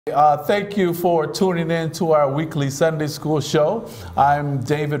Thank you for tuning in to our weekly Sunday school show. I'm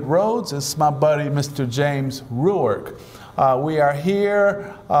David Rhodes. It's my buddy, Mr. James Ruark. We are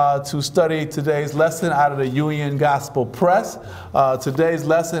here to study today's lesson out of the Union Gospel Press. Today's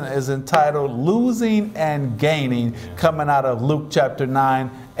lesson is entitled Losing and Gaining, coming out of Luke chapter 9,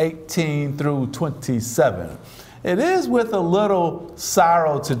 18 through 27. It is with a little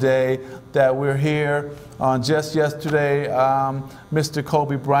sorrow today that we're here. Just yesterday, Mr.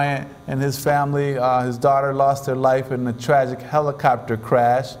 Kobe Bryant and his family, his daughter lost their life in a tragic helicopter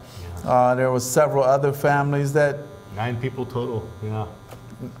crash. There were several other families that... 9 people total, yeah.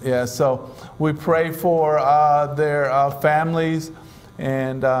 Yeah, so we pray for their families,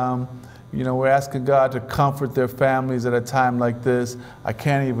 and you know, we're asking God to comfort their families at a time like this. I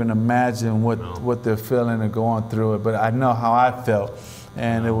can't even imagine what they're feeling and going through it, but I know how I felt.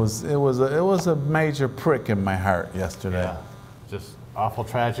 And it was a major prick in my heart yesterday. Yeah, just awful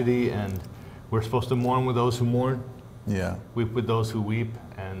tragedy, and we're supposed to mourn with those who mourn. Yeah. Weep with those who weep,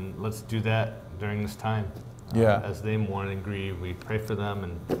 and let's do that during this time. Yeah. As they mourn and grieve, we pray for them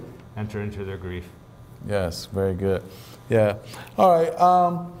and enter into their grief. Yes, very good. Yeah. All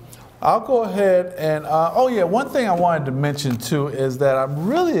right. I'll go ahead and, oh yeah, one thing I wanted to mention too is that I'm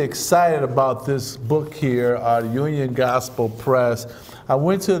really excited about this book here, Union Gospel Press. I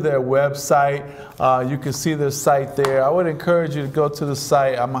went to their website. You can see their site there. I would encourage you to go to the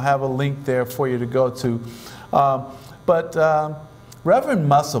site. I'm going to have a link there for you to go to. But Reverend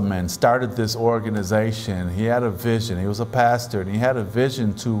Musselman started this organization. He had a vision. He was a pastor, and he had a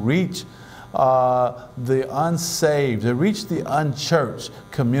vision to reach the unsaved, to reach the unchurched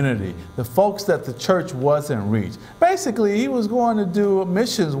community, the folks that the church wasn't reached. Basically, he was going to do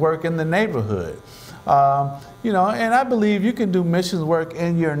missions work in the neighborhood. You know, and I believe you can do missions work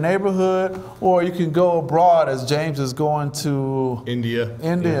in your neighborhood, or you can go abroad, as James is going to India.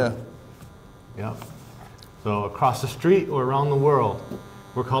 Yeah. So across the street or around the world,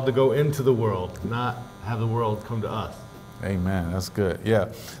 we're called to go into the world, not have the world come to us. Amen. That's good.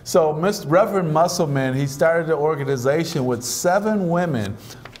 Yeah. So Reverend Musselman, he started an organization with 7 women.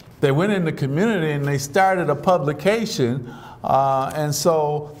 They went in the community and they started a publication. And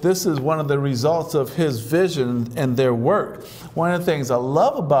so this is one of the results of his vision and their work. One of the things I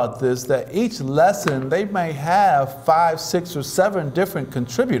love about this, that each lesson, they may have 5, 6, or 7 different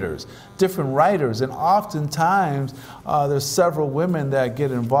contributors, different writers. And oftentimes, there's several women that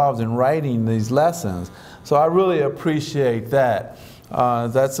get involved in writing these lessons. So I really appreciate that.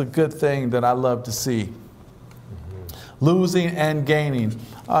 That's a good thing that I love to see. Losing and gaining.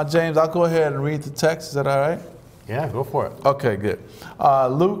 James, I'll go ahead and read the text. Is that all right? Yeah, go for it. Okay, good.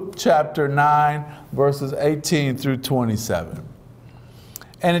 Luke chapter 9, verses 18 through 27.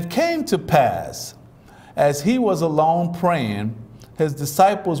 And it came to pass, as he was alone praying, his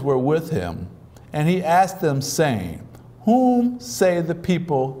disciples were with him, and he asked them, saying, Whom say the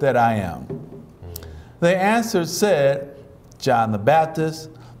people that I am? They answered, said, John the Baptist,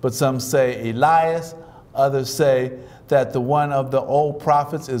 but some say Elias, others say that the one of the old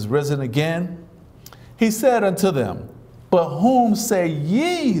prophets is risen again. He said unto them, But whom say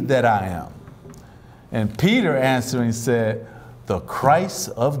ye that I am? And Peter answering said, The Christ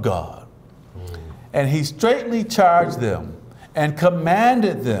of God. And he straitly charged them and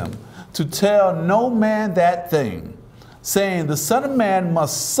commanded them to tell no man that thing, saying, The Son of Man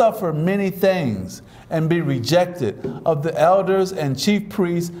must suffer many things, and be rejected of the elders and chief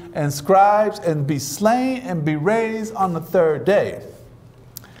priests and scribes, and be slain and be raised on the 3rd day.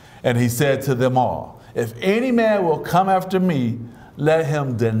 And he said to them all, If any man will come after me, let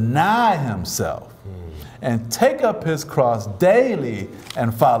him deny himself and take up his cross daily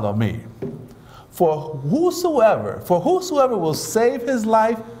and follow me. For whosoever will save his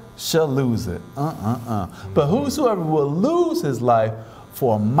life shall lose it. But whosoever will lose his life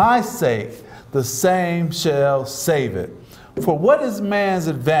for my sake, the same shall save it. For what is man's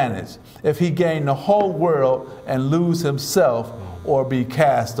advantage if he gain the whole world and lose himself or be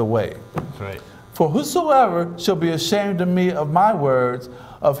cast away? That's right. For whosoever shall be ashamed of me of my words,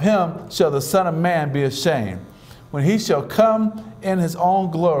 of him shall the Son of Man be ashamed, when he shall come in his own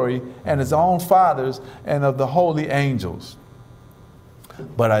glory and his own Father's and of the holy angels.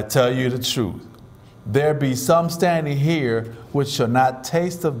 But I tell you the truth, there be some standing here which shall not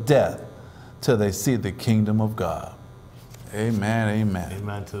taste of death till they see the kingdom of God. Amen, amen.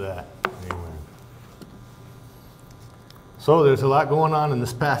 Amen to that. Amen. So there's a lot going on in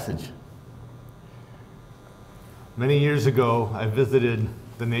this passage. Many years ago, I visited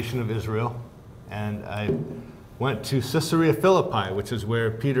the nation of Israel, and I went to Caesarea Philippi, which is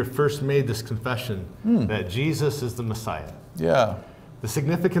where Peter first made this confession that Jesus is the Messiah. Yeah. the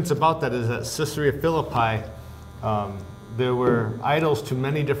significance about that is that Caesarea Philippi, there were idols to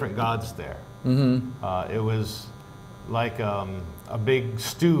many different gods there. It was like a big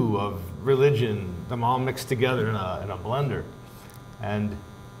stew of religion, them all mixed together in a blender. And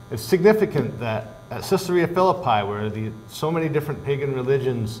it's significant that at Caesarea Philippi, where so many different pagan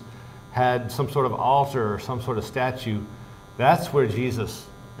religions had some sort of altar or some sort of statue, that's where Jesus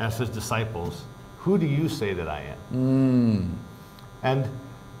asked his disciples, "Who do you say that I am?" And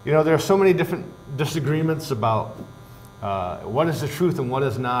you know, there are so many different disagreements about what is the truth and what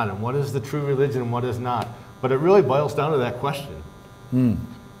is not, and what is the true religion and what is not. But it really boils down to that question.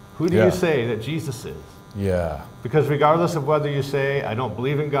 Who do you say that Jesus is? Yeah. Because regardless of whether you say, I don't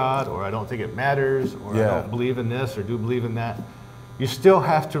believe in God, or I don't think it matters, or I don't believe in this, or do believe in that, you still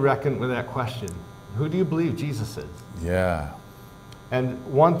have to reckon with that question. Who do you believe Jesus is? Yeah. And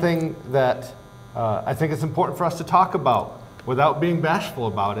one thing that I think it's important for us to talk about, without being bashful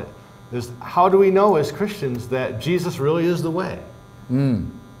about it, is how do we know as Christians that Jesus really is the way?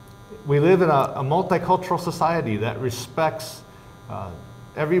 We live in a multicultural society that respects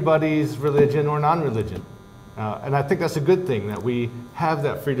everybody's religion or non-religion. And I think that's a good thing, that we have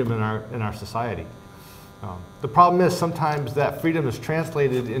that freedom in our society. The problem is sometimes that freedom is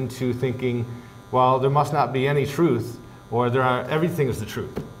translated into thinking, well, there must not be any truth, or everything is the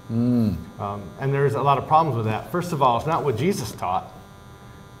truth. And there's a lot of problems with that. First of all, it's not what Jesus taught.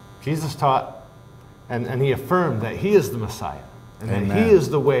 Jesus taught and he affirmed that he is the Messiah, and that he is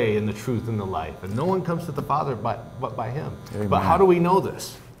the way and the truth and the life, and no one comes to the Father but by him. Amen. But how do we know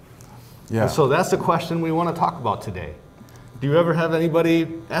this? Yeah. And so that's the question we want to talk about today. Do you ever have anybody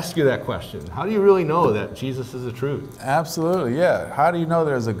ask you that question? How do you really know that Jesus is the truth? Absolutely, yeah. How do you know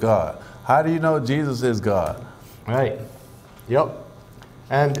there's a God? How do you know Jesus is God? Right. Yep.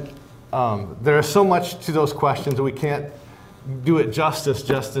 And there's so much to those questions that we can't do it justice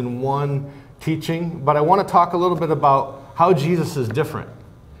just in one teaching. But I want to talk a little bit about how Jesus is different.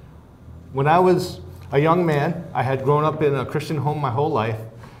 When I was a young man, I had grown up in a Christian home my whole life,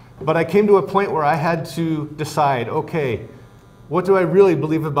 but I came to a point where I had to decide, okay, what do I really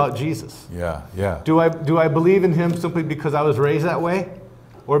believe about Jesus? Yeah, yeah. Do I believe in him simply because I was raised that way,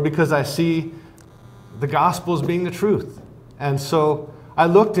 or because I see the gospel as being the truth? And so I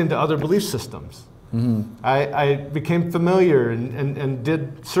looked into other belief systems. I became familiar and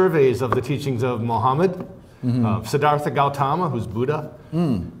did surveys of the teachings of Muhammad, Siddhartha Gautama, who's Buddha,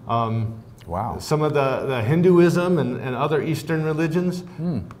 Wow. some of the Hinduism and other Eastern religions,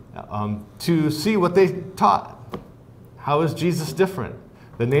 to see what they taught. How is Jesus different?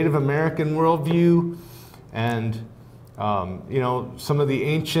 The Native American worldview, and you know, some of the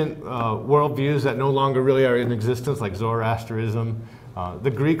ancient worldviews that no longer really are in existence, like Zoroastrianism,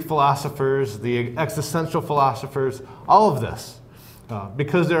 the Greek philosophers, the existential philosophers, all of this.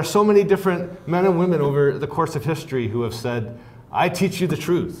 Because there are so many different men and women over the course of history who have said, I teach you the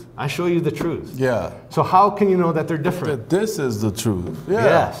truth. I show you the truth. Yeah. So how can you know that they're different? That this is the truth. Yeah.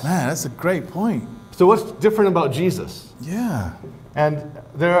 Yes. Man, that's a great point. So what's different about Jesus? Yeah. And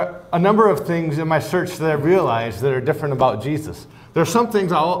there are a number of things in my search that I realized that are different about Jesus. There are some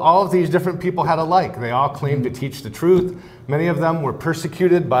things all of these different people had alike. They all claimed to teach the truth. Many of them were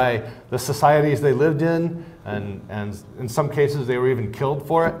persecuted by the societies they lived in, and in some cases they were even killed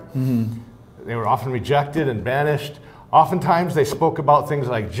for it. They were often rejected and banished. Oftentimes they spoke about things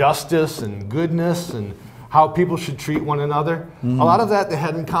like justice and goodness and how people should treat one another. A lot of that they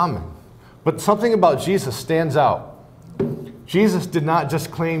had in common. But something about Jesus stands out. Jesus did not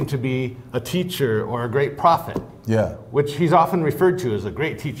just claim to be a teacher or a great prophet, Yeah. which he's often referred to as a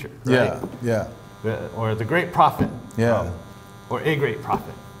great teacher, right? Yeah. Yeah. Or the great prophet, Yeah. or a great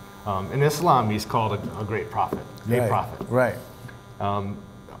prophet. In Islam, he's called a great prophet, a prophet. Right.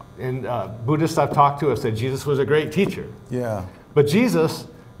 And Buddhists I've talked to have said Jesus was a great teacher. Yeah. But Jesus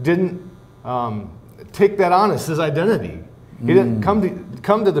didn't take that on as his identity. He didn't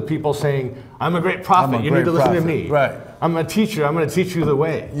come to the people saying, I'm a great prophet, you need to listen to me. Right. I'm a teacher, I'm going to teach you the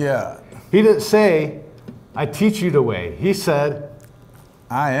way. Yeah. He didn't say, I teach you the way. He said,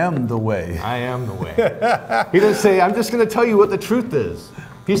 I am the way. I am the way. He didn't say, I'm just going to tell you what the truth is.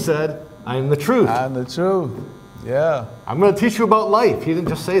 He said, I am the truth. I'm the truth. Yeah. I'm going to teach you about life. He didn't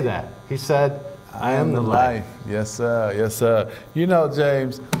just say that. He said, I am the life. Yes, sir. Yes, sir. You know,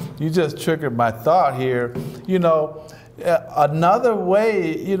 James, you just triggered my thought here. You know, another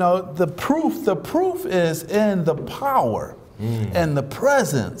way, you know, the proof is in the power and the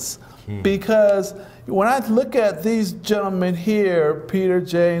presence. Because when I look at these gentlemen here, Peter,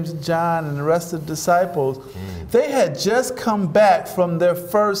 James, John, and the rest of the disciples, They had just come back from their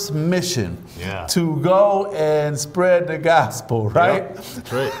first mission to go and spread the gospel, right? Yep,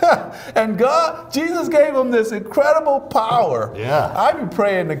 that's right. And Jesus gave them this incredible power. Yeah. I be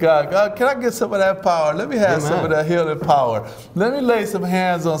praying to God, God, can I get some of that power? Let me have some of that healing power. Let me lay some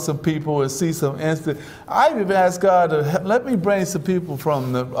hands on some people and see some instant. I even asked God to let me bring some people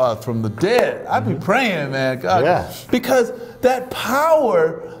from the dead. I be praying, man, God, because that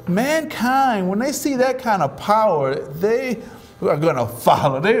power, mankind, when they see that kind of power, they are going to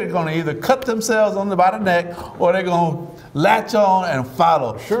follow. They're going to either cut themselves by the neck, or they're going to latch on and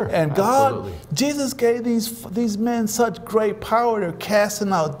follow. Sure. And God, Jesus gave these men such great power. They're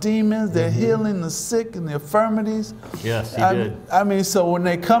casting out demons. They're healing the sick and the infirmities. Yes, he did. I mean, so when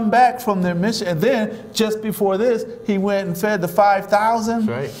they come back from their mission, and then just before this, he went and fed the 5,000.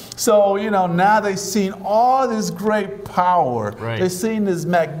 Right. So, you know, now they've seen all this great power. Right. They've seen this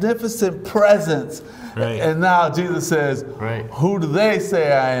magnificent presence. Right. And now Jesus says, who do they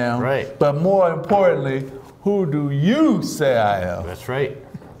say I am? Right. But more importantly, who do you say I am? That's right.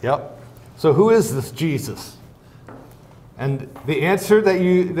 Yep. So who is this Jesus? And the answer that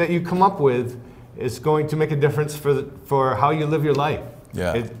you come up with is going to make a difference for how you live your life.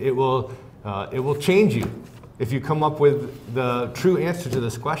 Yeah. It will change you if you come up with the true answer to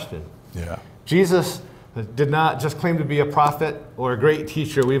this question. Yeah. Jesus did not just claim to be a prophet or a great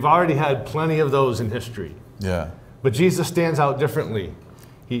teacher. We've already had plenty of those in history. Yeah. But Jesus stands out differently.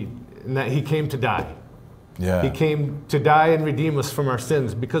 In that he came to die. Yeah. He came to die and redeem us from our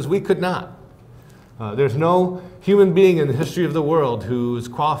sins because we could not. There's no human being in the history of the world who is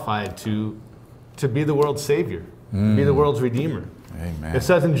qualified to be the world's Savior, be the world's Redeemer. Amen. It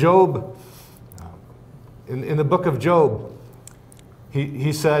says in Job, in the book of Job,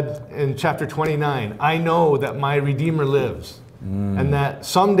 he said in chapter 29, I know that my Redeemer lives, and that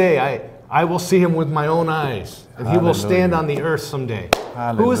someday I will see him with my own eyes, and he will stand on the earth someday.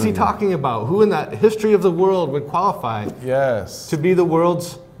 Hallelujah. Who is he talking about? Who in that history of the world would qualify to be the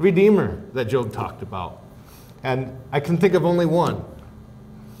world's Redeemer that Job talked about? And I can think of only one.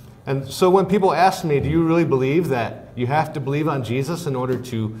 And so when people ask me, do you really believe that you have to believe on Jesus in order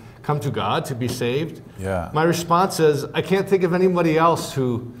to come to God, to be saved? My response is, I can't think of anybody else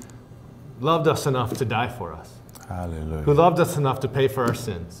who loved us enough to die for us. Hallelujah. Who loved us enough to pay for our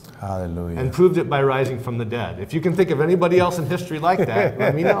sins. Hallelujah. And proved it by rising from the dead. If you can think of anybody else in history like that,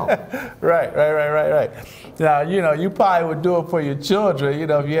 let me know. Right. Now, you know, you probably would do it for your children. You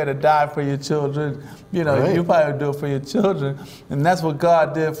know, if you had to die for your children, you know, you probably would do it for your children. And that's what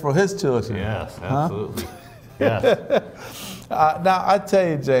God did for his children. Yes, absolutely. Yes. Now, I tell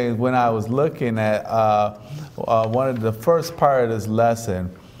you, James, when I was looking at one of the first part of this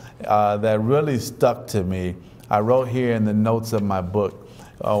lesson that really stuck to me, I wrote here in the notes of my book,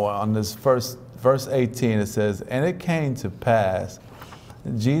 on this verse 18, it says, and it came to pass,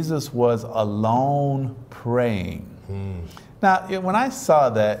 Jesus was alone praying. Now, when I saw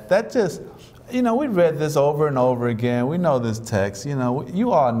that just, you know, we read this over and over again. We know this text. You know,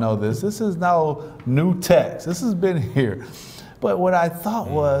 you all know this. This is no new text. This has been here. But what I thought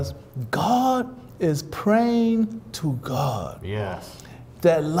was, God is praying to God. Yes.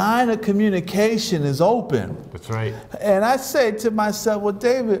 That line of communication is open. That's right. And I say to myself, well,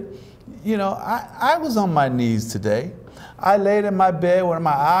 David, you know, I was on my knees today. I laid in my bed when my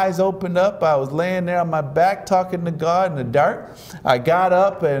eyes opened up. I was laying there on my back talking to God in the dark. I got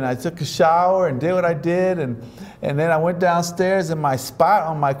up and I took a shower and did what I did. And then I went downstairs in my spot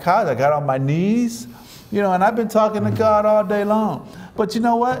on my couch. I got on my knees, you know, and I've been talking to God all day long. But you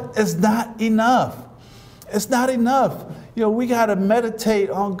know what? It's not enough. It's not enough. You know, we got to meditate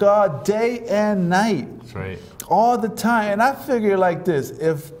on God day and night. That's right. All the time. And I figure like this,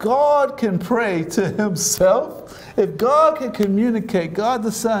 if God can pray to himself, if God can communicate, God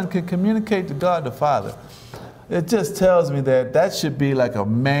the Son can communicate to God the Father, it just tells me that should be like a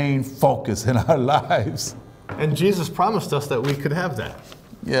main focus in our lives. And Jesus promised us that we could have that.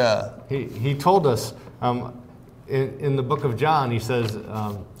 Yeah. He told us in the book of John, he says,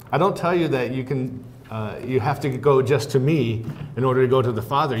 I don't tell you that you have to go just to me in order to go to the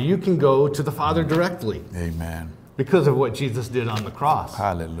Father. You can go to the Father directly. Amen. Because of what Jesus did on the cross.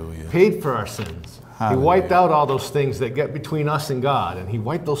 Hallelujah. Paid for our sins. Hallelujah. He wiped out all those things that get between us and God, and he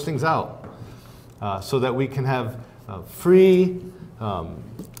wiped those things out so that we can have free,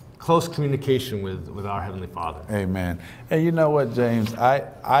 close communication with our Heavenly Father. Amen. And you know what, James?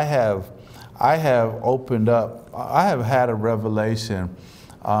 I have opened up, I have had a revelation.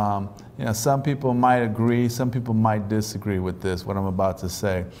 You know, some people might agree, some people might disagree with this, what I'm about to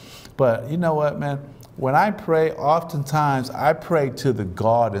say. But you know what, man? When I pray, oftentimes I pray to the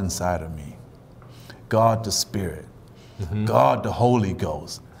God inside of me. God the Spirit, God the Holy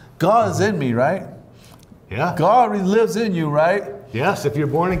Ghost. God is in me, right? Yeah. God lives in you, right? Yes, if you're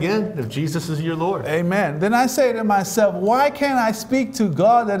born again, if Jesus is your Lord. Amen. Then I say to myself, why can't I speak to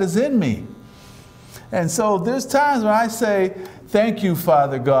God that is in me? And so there's times when I say, thank you,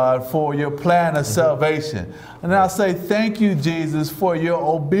 Father God, for your plan of salvation. And I'll say, thank you, Jesus, for your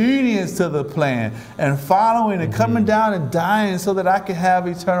obedience to the plan and following and coming down and dying so that I can have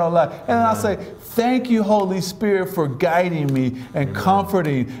eternal life. And then I'll say, thank you, Holy Spirit, for guiding me and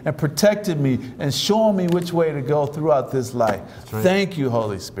comforting and protecting me and showing me which way to go throughout this life. Right. Thank you,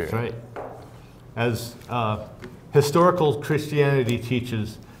 Holy Spirit. That's right. As historical Christianity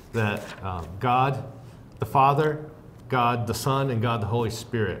teaches that God the Father, God the Son, and God the Holy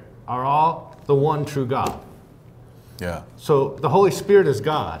Spirit are all the one true God. Yeah. So the Holy Spirit is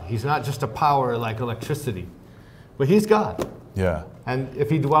God. He's not just a power like electricity, but he's God. Yeah. And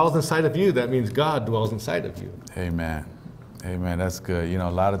if he dwells inside of you, that means God dwells inside of you. Amen. Amen. That's good. You know,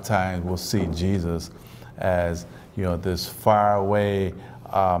 a lot of times we'll see Jesus as, you know, this far away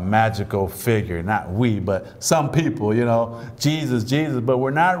magical figure. Not we, but some people, you know, Jesus, but we're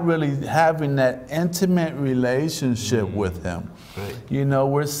not really having that intimate relationship with him. Right. You know,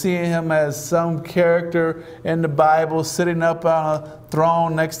 we're seeing him as some character in the Bible sitting up on a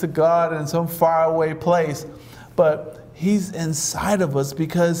throne next to God in some faraway place. But he's inside of us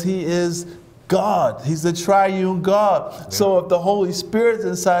because he is God. He's the triune God. Yeah. So if the Holy Spirit's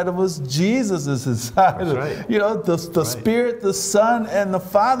inside of us, Jesus is inside of us. Right. You know, the Spirit, the Son, and the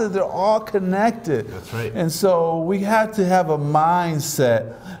Father, they're all connected. That's right. And so we have to have a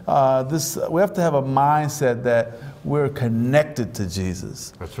mindset. We have to have a mindset that we're connected to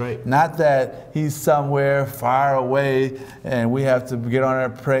Jesus. That's right. Not that he's somewhere far away and we have to get on there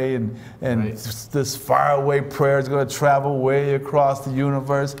and pray and right. This far away prayer is going to travel way across the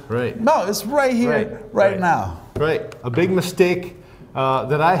universe. Right. No, it's right here, right now. Right. A big mistake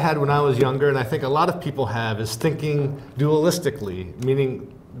that I had when I was younger, and I think a lot of people have, is thinking dualistically,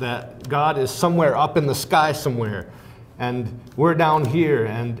 meaning that God is somewhere up in the sky somewhere. And we're down here,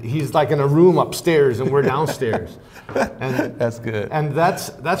 and he's like in a room upstairs, and we're downstairs. And that's good. And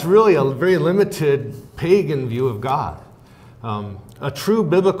that's really a very limited pagan view of God. A true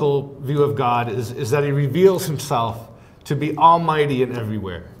biblical view of God is that he reveals himself to be almighty and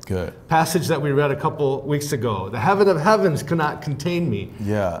everywhere. Good. Passage that we read a couple weeks ago. The heaven of heavens cannot contain me.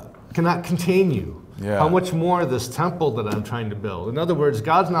 Yeah. Cannot contain you. Yeah. How much more this temple that I'm trying to build? In other words,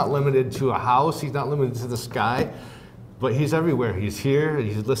 God's not limited to a house. He's not limited to the sky. But he's everywhere. He's here.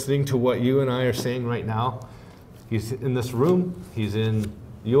 He's listening to what you and I are saying right now. He's in this room. He's in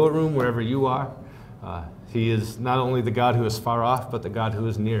your room, wherever you are. He is not only the God who is far off, but the God who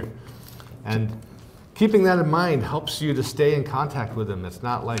is near. And keeping that in mind helps you to stay in contact with him. It's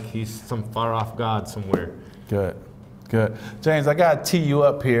not like he's some far off God somewhere. Good, good. James, I got to tee you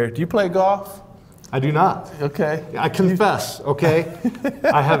up here. Do you play golf? I do not. Okay. I confess, okay?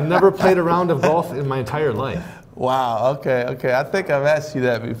 I have never played a round of golf in my entire life. Wow, okay. I think I've asked you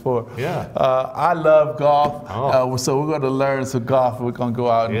that before. Yeah. I love golf, so we're going to learn some golf. We're going to go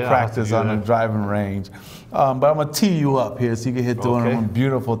out and practice on the driving range. But I'm going to tee you up here so you can hit one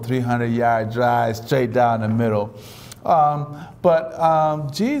beautiful 300-yard drive straight down the middle.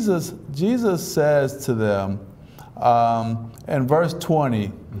 But Jesus says to them in verse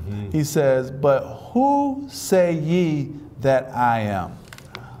 20, he says, "But who say ye that I am?"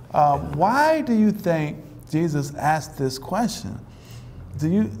 Why do you think Jesus asked this question?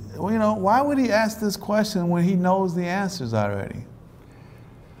 Why would he ask this question when he knows the answers already?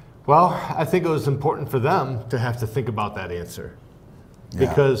 Well, I think it was important for them to have to think about that answer. Yeah.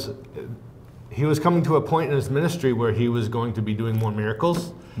 Because he was coming to a point in his ministry where he was going to be doing more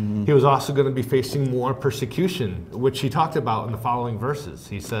miracles. He was also going to be facing more persecution, which he talked about in the following verses.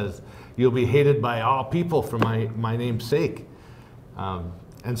 He says, "You'll be hated by all people for my name's sake."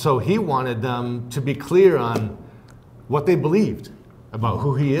 And so he wanted them to be clear on what they believed about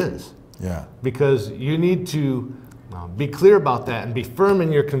who he is. Yeah. Because you need to be clear about that and be firm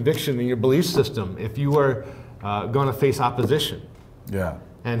in your conviction and your belief system if you are going to face opposition. Yeah.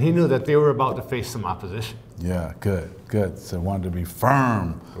 And he knew that they were about to face some opposition. Yeah, good. So wanted to be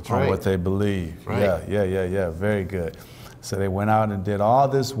firm on what they believe. Right. Yeah, very good. So they went out and did all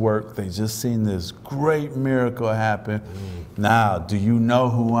this work. They just seen this great miracle happen. Now, do you know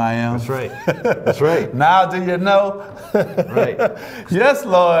who I am? That's right. That's right. Now, do you know? Right. Yes,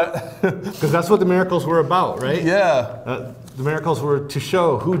 Lord. Because that's what the miracles were about, right? Yeah. The miracles were to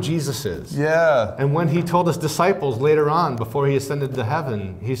show who Jesus is. Yeah. And when he told his disciples later on, before he ascended to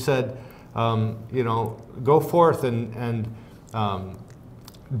heaven, he said, go forth and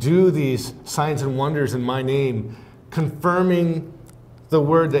do these signs and wonders in my name, confirming the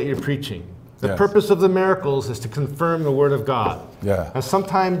word that you're preaching. The Yes. purpose of the miracles is to confirm the word of God. Yeah. And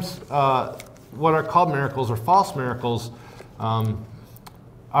sometimes what are called miracles or false miracles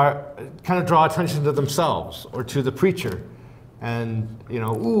are kind of draw attention to themselves or to the preacher. And, you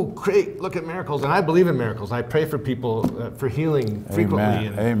know, ooh, great, look at miracles. And I believe in miracles. I pray for people for healing frequently.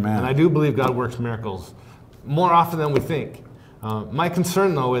 Amen. And I do believe God works miracles more often than we think. My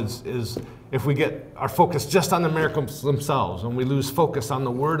concern, though, is if we get our focus just on the miracles themselves and we lose focus on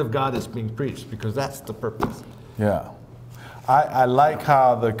the word of God that's being preached, because that's the purpose. Yeah. I like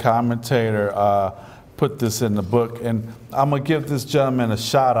how the commentator put this in the book, and I'm going to give this gentleman a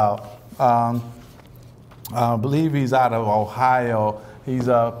shout out. I believe he's out of Ohio. He's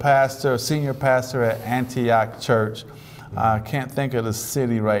a pastor, senior pastor at Antioch Church. I can't think of the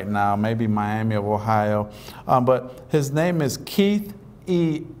city right now, maybe Miami of Ohio. But his name is Keith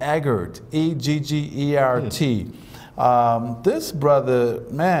E. Eggert, E-G-G-E-R-T. This brother,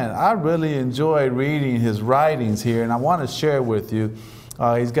 man, I really enjoyed reading his writings here, and I want to share with you.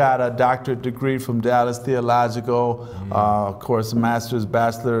 He's got a doctorate degree from Dallas Theological, of course, a master's,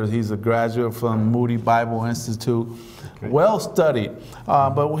 bachelor's. He's a graduate from Moody Bible Institute. Okay. Well studied.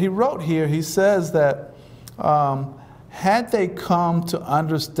 But what he wrote here, he says that had they come to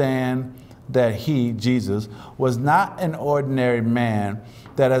understand that he, Jesus, was not an ordinary man,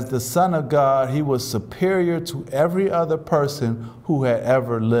 that as the Son of God, he was superior to every other person who had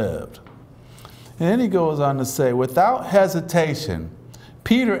ever lived. And then he goes on to say, without hesitation,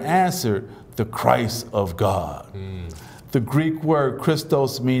 Peter answered, the Christ of God. The Greek word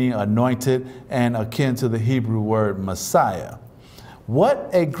Christos meaning anointed and akin to the Hebrew word Messiah. What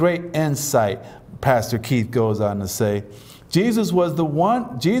a great insight, Pastor Keith goes on to say. Jesus was the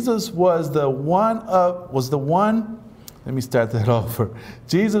one, let me start that over.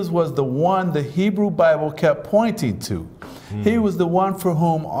 Jesus was the one the Hebrew Bible kept pointing to. He was the one for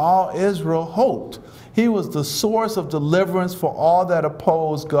whom all Israel hoped. He was the source of deliverance for all that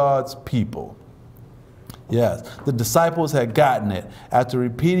opposed God's people. Yes, the disciples had gotten it. After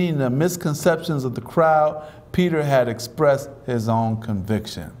repeating the misconceptions of the crowd, Peter had expressed his own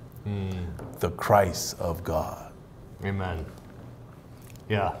conviction. The Christ of God. Amen.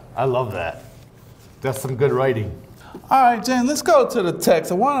 Yeah, I love that. That's some good writing. All right, Jane, let's go to the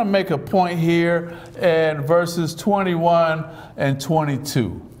text. I want to make a point here in verses 21 and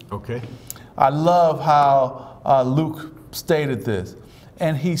 22. Okay. I love how Luke stated this.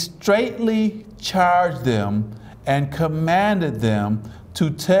 And he straitly charged them and commanded them to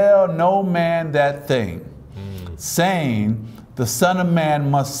tell no man that thing, saying, the Son of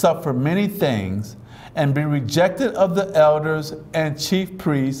Man must suffer many things and be rejected of the elders and chief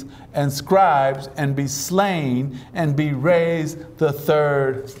priests and scribes and be slain and be raised the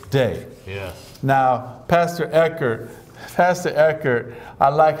third day. Yes. Now, Pastor Eckert, I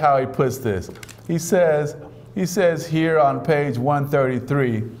like how he puts this. He says here on page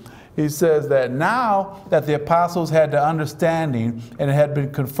 133, he says that now that the apostles had the understanding and it had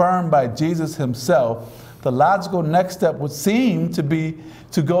been confirmed by Jesus himself, the logical next step would seem to be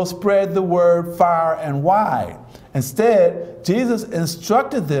to go spread the word far and wide. Instead, Jesus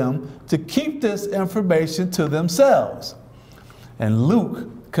instructed them to keep this information to themselves. And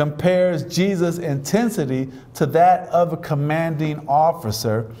Luke compares Jesus' intensity to that of a commanding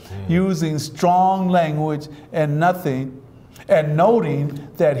officer, using strong language and noting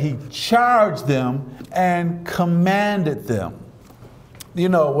that he charged them and commanded them. You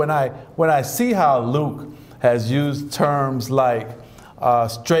know, when I see how Luke has used terms like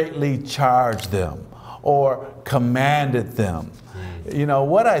straitly charged them or commanded them, you know,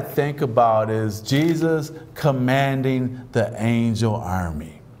 what I think about is Jesus commanding the angel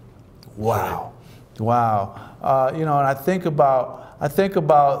army. Wow. Wow. You know, and I think about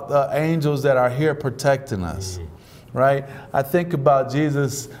the angels that are here protecting us. Right? I think about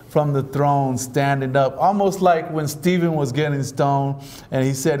Jesus from the throne standing up, almost like when Stephen was getting stoned and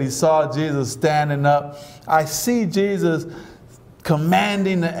he said he saw Jesus standing up. I see Jesus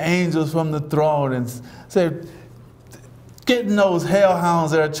commanding the angels from the throne and say, getting those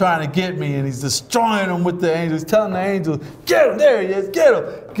hellhounds that are trying to get me, and he's destroying them with the angels, telling the angels, get him, there he is, get him.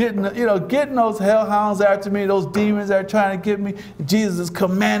 Getting those hellhounds after me, those demons that are trying to get me. Jesus is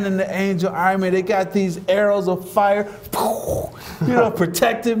commanding the angel army. They got these arrows of fire,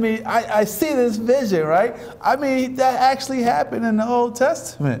 protecting me. I see this vision, right? I mean, that actually happened in the Old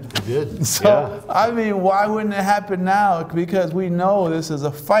Testament. It did. So, yeah. I mean, why wouldn't it happen now? Because we know this is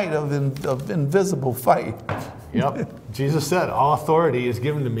a fight of invisible fight. Yep. Jesus said, all authority is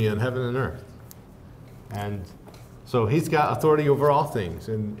given to me in heaven and earth. And So he's got authority over all things.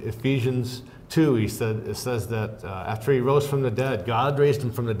 In Ephesians 2, it says that after he rose from the dead, God raised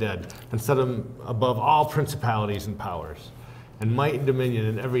him from the dead and set him above all principalities and powers and might and dominion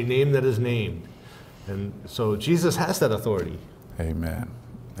and every name that is named. And so Jesus has that authority. Amen.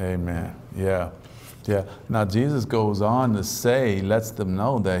 Amen. Yeah. Yeah. Now Jesus goes on to say, he lets them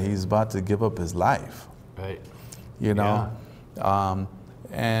know that he's about to give up his life. Right. You know? Yeah.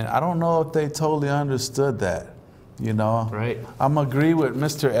 And I don't know if they totally understood that. You know? Right. I'm agree with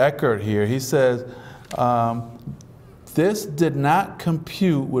Mr. Eckert here. He says, this did not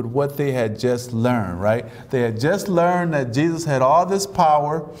compute with what they had just learned, right? They had just learned that Jesus had all this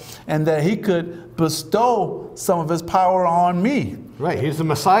power and that he could bestow some of his power on me. Right, he's the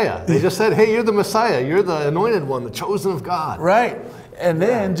Messiah. They just said, hey, you're the Messiah. You're the anointed one, the chosen of God. Right. And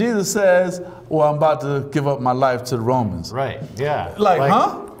then Jesus says, well, I'm about to give up my life to the Romans. Right, yeah. Like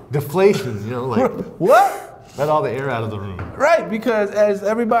huh? Deflation, you know, like. What? Let all the air out of the room. Right, because as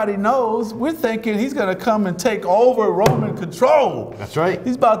everybody knows, we're thinking he's going to come and take over Roman control. That's right.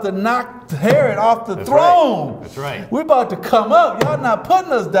 He's about to knock Herod off the throne. Right. That's right. We're about to come up. Y'all not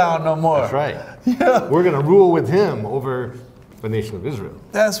putting us down no more. That's right. Yeah. We're going to rule with him over the nation of Israel.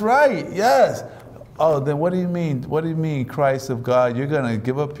 That's right, yes. Oh, then what do you mean? What do you mean, Christ of God? You're going to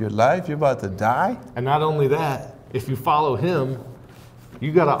give up your life? You're about to die? And not only that, if you follow him,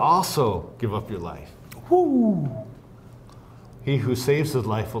 you got to also give up your life. Woo. He who saves his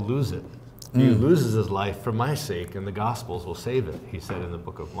life will lose it. He who loses his life for my sake and the Gospels will save it, he said in the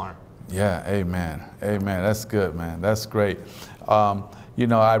book of Mark. Yeah, amen. Amen. That's good, man. That's great. You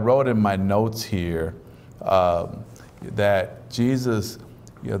know, I wrote in my notes here that Jesus,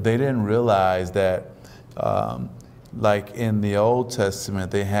 you know, they didn't realize that like in the Old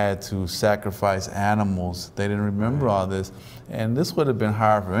Testament, they had to sacrifice animals. They didn't remember all this. And this would have been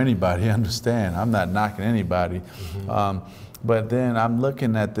hard for anybody to understand. I'm not knocking anybody. Mm-hmm. But then I'm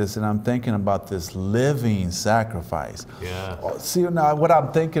looking at this and I'm thinking about this living sacrifice. Yeah. See, now what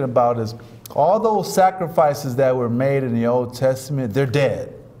I'm thinking about is all those sacrifices that were made in the Old Testament, they're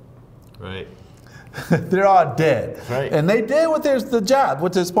dead. Right. They're all dead. Right. And they did what they're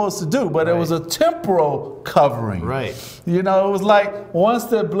supposed to do, but it was a temporal covering. Right. You know, it was like once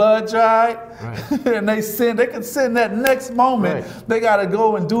their blood dried and they sinned, they could sin that next moment. Right. They got to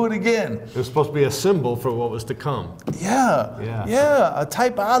go and do it again. It was supposed to be a symbol for what was to come. Yeah. Yeah. Yeah, a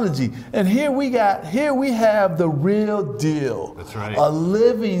typology. And here we have the real deal. That's right. A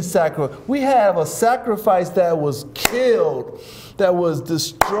living sacrifice. We have a sacrifice that was killed, that was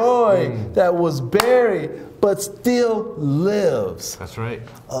destroyed, that was buried, but still lives. That's right.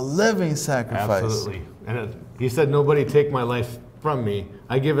 A living sacrifice. Absolutely. And he said, nobody take my life from me.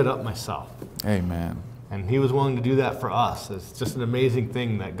 I give it up myself. Amen. And he was willing to do that for us. It's just an amazing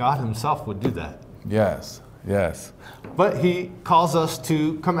thing that God himself would do that. Yes. Yes. But he calls us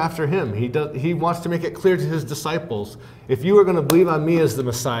to come after him. He wants to make it clear to his disciples, if you are going to believe on me as the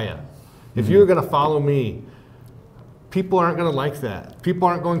Messiah, if you're going to follow me, people aren't going to like that. People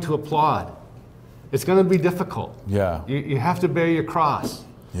aren't going to applaud. It's going to be difficult. Yeah. You have to bear your cross.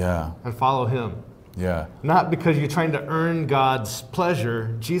 Yeah. And follow him. Yeah. Not because you're trying to earn God's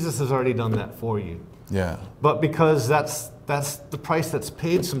pleasure. Jesus has already done that for you. Yeah. But because that's the price that's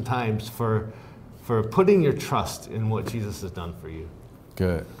paid sometimes for putting your trust in what Jesus has done for you.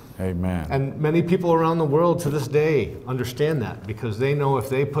 Good. Amen. And many people around the world to this day understand that because they know if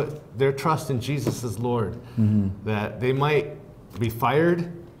they put their trust in Jesus as Lord, that they might be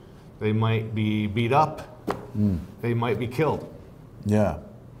fired, they might be beat up, they might be killed. Yeah.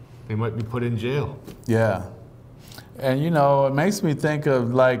 They might be put in jail. Yeah. And you know, it makes me think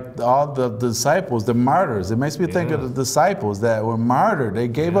of like all the disciples, the martyrs. It makes me think of the disciples that were martyred. They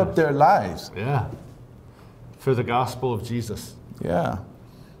gave up their lives. Yeah. For the gospel of Jesus. Yeah.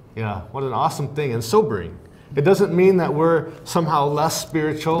 Yeah, what an awesome thing and sobering. It doesn't mean that we're somehow less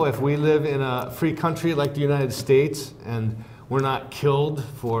spiritual if we live in a free country like the United States and we're not killed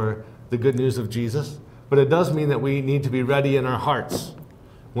for the good news of Jesus. But it does mean that we need to be ready in our hearts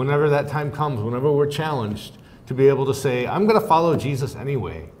whenever that time comes, whenever we're challenged, to be able to say, I'm going to follow Jesus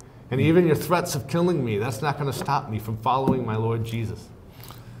anyway. And even your threats of killing me, that's not going to stop me from following my Lord Jesus.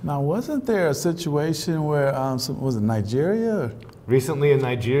 Now, wasn't there a situation where, was it Nigeria? Recently in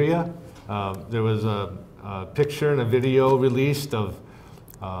Nigeria, there was a picture and a video released of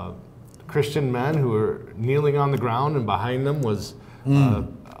Christian men who were kneeling on the ground, and behind them was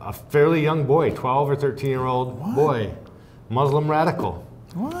a fairly young boy, 12 or 13-year-old boy, Muslim radical,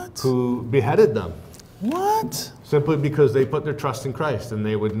 who beheaded them. What? Simply because they put their trust in Christ and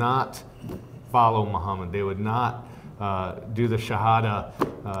they would not follow Muhammad. They would not do the Shahada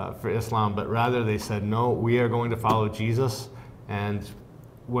for Islam, but rather they said, no, we are going to follow Jesus, and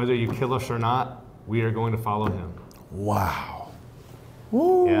whether you kill us or not, we are going to follow him. Wow.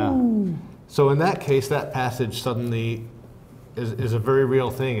 Woo. Yeah. So in that case, that passage suddenly is a very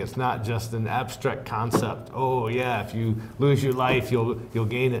real thing. It's not just an abstract concept. Oh yeah, if you lose your life, you'll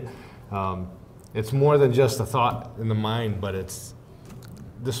gain it. It's more than just a thought in the mind, but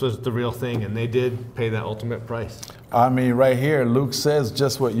this was the real thing, and they did pay that ultimate price. I mean, right here, Luke says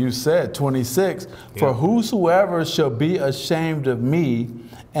just what you said, 26, for whosoever shall be ashamed of me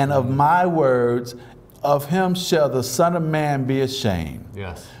and of my words, of him shall the Son of Man be ashamed.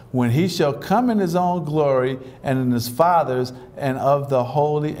 Yes. When he shall come in his own glory and in his Father's and of the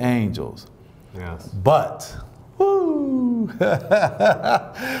holy angels. Yes. But, woo,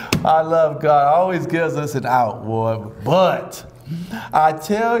 I love God, always gives us an out, boy. But I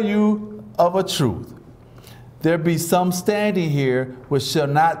tell you of a truth, there be some standing here which shall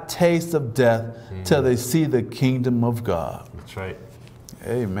not taste of death till they see the kingdom of God. That's right.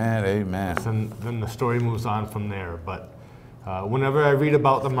 Amen, amen. And then the story moves on from there. But whenever I read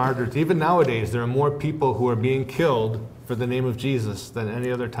about the martyrs, even nowadays, there are more people who are being killed for the name of Jesus than any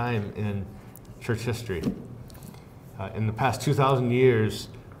other time in church history. In the past 2,000 years,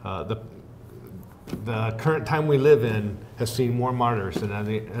 the current time we live in has seen more martyrs than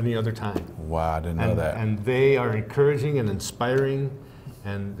any other time. Wow, I didn't know that. And they are encouraging and inspiring,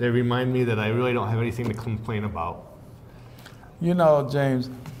 and they remind me that I really don't have anything to complain about. You know, James,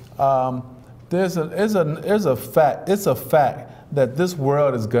 it's a fact that this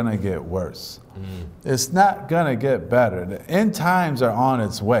world is going to get worse. It's not going to get better. The end times are on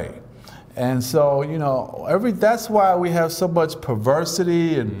its way. And so, you know, that's why we have so much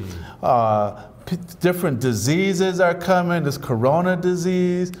perversity and different diseases are coming, this corona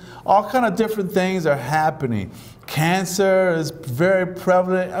disease, all kind of different things are happening. Cancer is very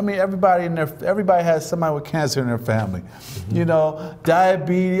prevalent. I mean, everybody has somebody with cancer in their family. You know,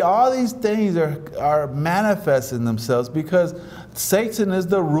 diabetes, all these things are manifesting themselves because Satan is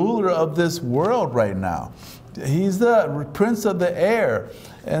the ruler of this world right now. He's the prince of the air.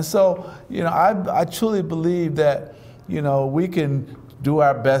 And so, you know, I truly believe that, you know, we can do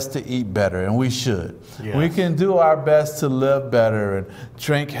our best to eat better, and we should. Yes. We can do our best to live better and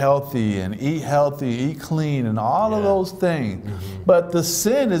drink healthy and eat clean and all of those things. But the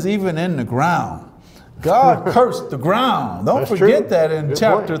sin is even in the ground. God cursed the ground. Don't forget that in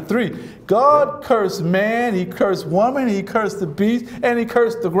chapter 3. God cursed man, he cursed woman, he cursed the beast, and he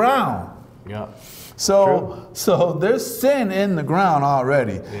cursed the ground. Yeah. So there's sin in the ground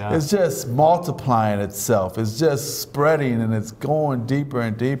already. Yeah. It's just multiplying itself. It's just spreading and it's going deeper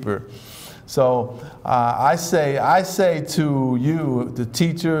and deeper. So I say to you, the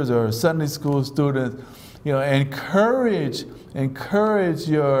teachers or Sunday school students, you know, encourage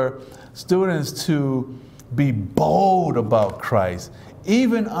your students to be bold about Christ,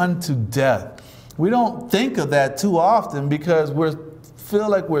 even unto death. We don't think of that too often because we feel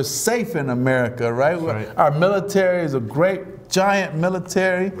like we're safe in America, right? Our military is a great, giant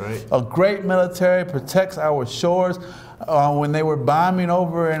military, a great military, protects our shores. When they were bombing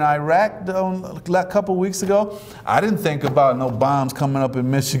over in Iraq a couple weeks ago, I didn't think about no bombs coming up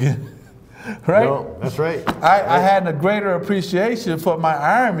in Michigan, right? No, that's right. I had a greater appreciation for my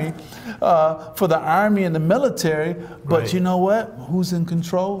Army, for the Army and the military, but you know what? Who's in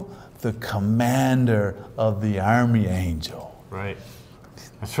control? The commander of the Army angel. Right.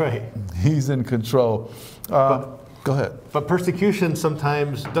 That's right. He's in control. Go ahead. But persecution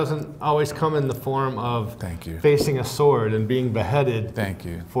sometimes doesn't always come in the form of facing a sword and being beheaded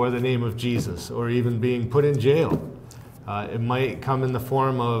for the name of Jesus, or even being put in jail. It might come in the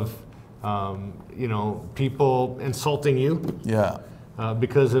form of you know, people insulting you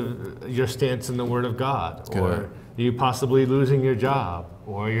because of your stance in the Word of God, or you possibly losing your job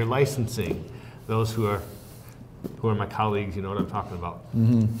or your licensing. Those who are my colleagues, you know what I'm talking about.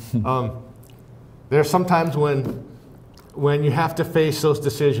 There are some times when you have to face those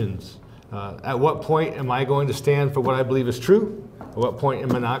decisions. At what point am I going to stand for what I believe is true? At what point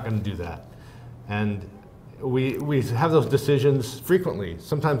am I not going to do that? And we have those decisions frequently,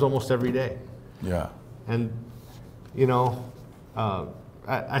 sometimes almost every day. Yeah. And, you know,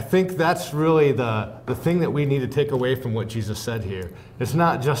 I think that's really the thing that we need to take away from what Jesus said here. It's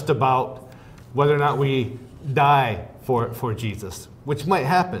not just about whether or not we die for Jesus, which might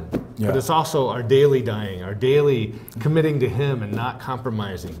happen, but it's also our daily dying, our daily committing to Him and not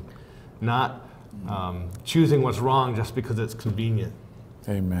compromising, not choosing what's wrong just because it's convenient.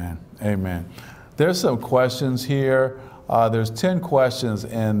 Amen. Amen. There's some questions here. There's 10 questions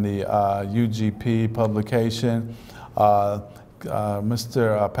in the UGP publication. Pastor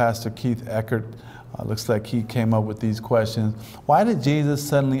Keith Eckert, looks like he came up with these questions. Why did Jesus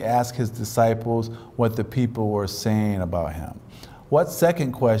suddenly ask his disciples what the people were saying about him? What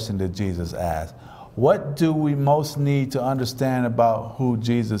second question did Jesus ask? What do we most need to understand about who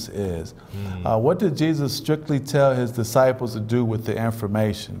Jesus is? What did Jesus strictly tell his disciples to do with the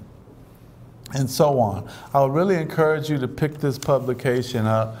information? And so on. I would really encourage you to pick this publication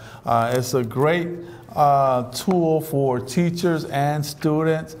up. It's a great tool for teachers and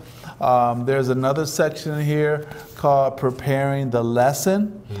students. There's another section here called Preparing the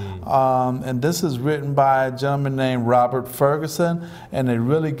Lesson. And this is written by a gentleman named Robert Ferguson, and they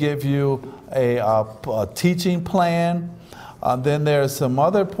really give you a teaching plan. Then there's some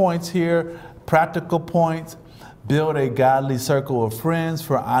other points here, practical points. Build a godly circle of friends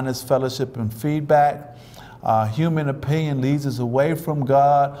for honest fellowship and feedback. Human opinion leads us away from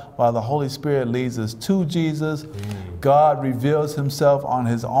God, while the Holy Spirit leads us to Jesus. God reveals himself on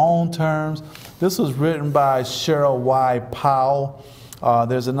his own terms. This was written by Cheryl Y. Powell.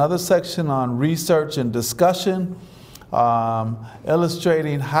 There's another section on research and discussion,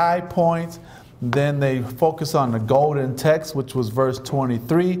 illustrating high points. Then they focus on the golden text, which was verse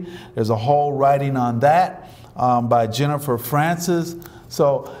 23. There's a whole writing on that by Jennifer Francis.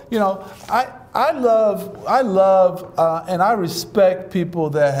 So, you know, I love and I respect people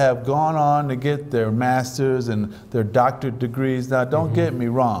that have gone on to get their master's and their doctorate degrees. Now, don't get me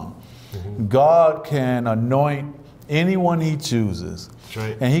wrong. God can anoint anyone he chooses. That's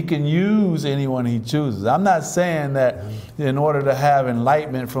right. And he can use anyone he chooses. I'm not saying that in order to have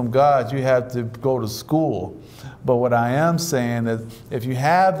enlightenment from God, you have to go to school. But what I am saying is if you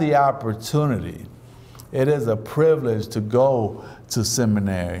have the opportunity, it is a privilege to go to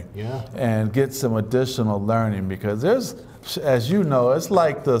seminary and get some additional learning, because there's, as you know, it's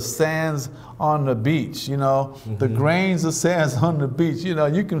like the sands on the beach, you know, the grains of sands on the beach. You know,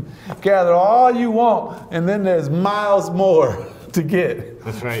 you can gather all you want, and then there's miles more to get.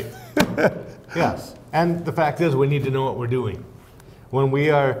 That's right. Yes. And the fact is, we need to know what we're doing. When we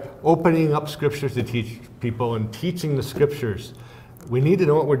are opening up scriptures to teach people and teaching the scriptures, we need to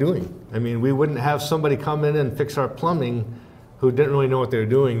know what we're doing. I mean, we wouldn't have somebody come in and fix our plumbing who didn't really know what they were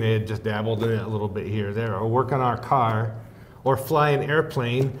doing. They had just dabbled in it a little bit here or there, or work on our car, or fly an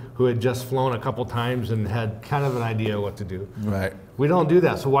airplane who had just flown a couple times and had kind of an idea what to do. Right. We don't do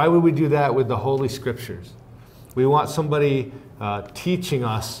that. So why would we do that with the Holy Scriptures? We want somebody teaching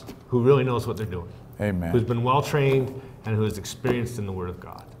us who really knows what they're doing. Amen. Who's been well trained and who is experienced in the Word of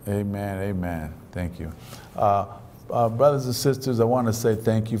God. Amen. Amen. Thank you. Brothers and sisters, I want to say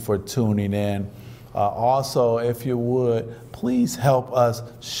thank you for tuning in. Also, if you would, please help us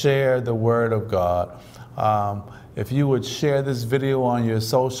share the Word of God. If you would share this video on your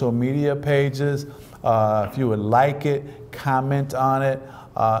social media pages, if you would like it, comment on it,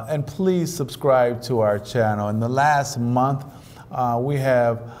 and please subscribe to our channel. In the last month, we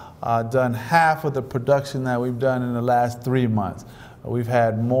have done half of the production that we've done in the last 3 months. We've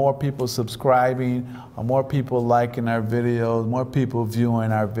had more people subscribing, more people liking our videos, more people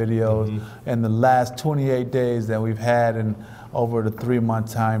viewing our videos in the last 28 days than we've had in over the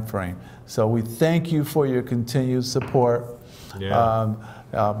 3-month time frame. So we thank you for your continued support. Yeah.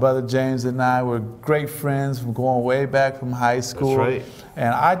 Brother James and I were great friends from going way back from high school. That's right.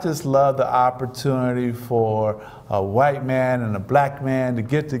 And I just love the opportunity for a white man and a black man to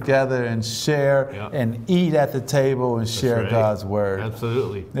get together and share and eat at the table and share God's Word.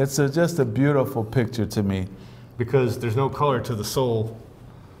 Absolutely. It's just a beautiful picture to me. Because there's no color to the soul.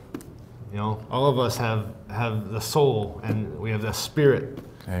 You know, all of us have the soul, and we have the spirit.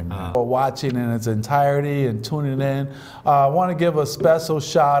 Amen. For watching in its entirety and tuning in. I want to give a special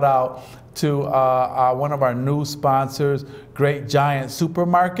shout out to one of our new sponsors, Great Giant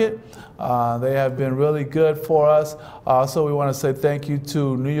Supermarket. They have been really good for us. Also, we want to say thank you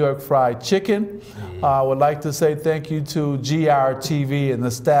to New York Fried Chicken. I would like to say thank you to GRTV and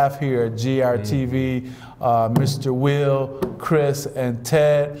the staff here at GRTV, Mr. Will, Chris, and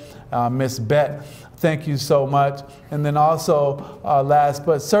Ted, Miss Bet. Thank you so much. And then also, last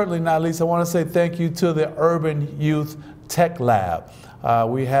but certainly not least, I want to say thank you to the Urban Youth Tech Lab.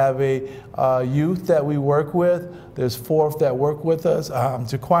 We have a youth that we work with. There's 4 that work with us,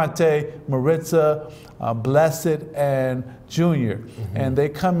 Jaquante, Maritza, Blessed, and Junior. And they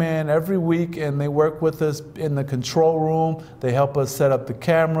come in every week and they work with us in the control room. They help us set up the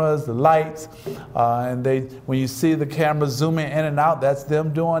cameras, the lights, and when you see the cameras zooming in and out, that's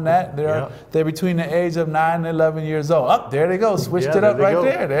them doing that. They're between the age of 9 and 11 years old. Oh, there they go, switched it up right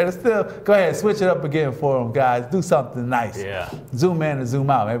there. They're still, go ahead, switch it up again for them, guys. Do something nice. Zoom in and zoom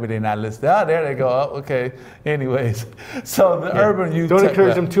out. Maybe they're not listening. oh, there they go. Oh, okay. Anyways, so the urban youth. Don't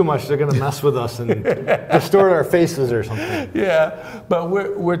encourage them too much. They're going to mess with us and distort our faces or something. Yeah, but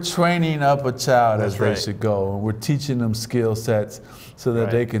we're training up a child as they should go, and we're teaching them skill sets so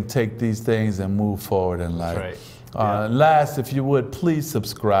that they can take these things and move forward in life. That's right. Last, if you would, please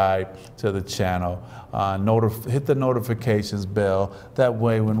subscribe to the channel. Hit the notifications bell. That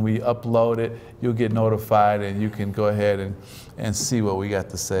way when we upload it, you'll get notified and you can go ahead and see what we got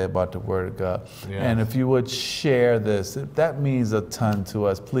to say about the Word of God. Yes. And if you would share this, that means a ton to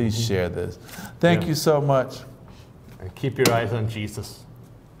us. Please share this. Thank you so much. And keep your eyes on Jesus.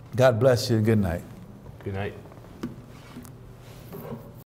 God bless you and good night. Good night.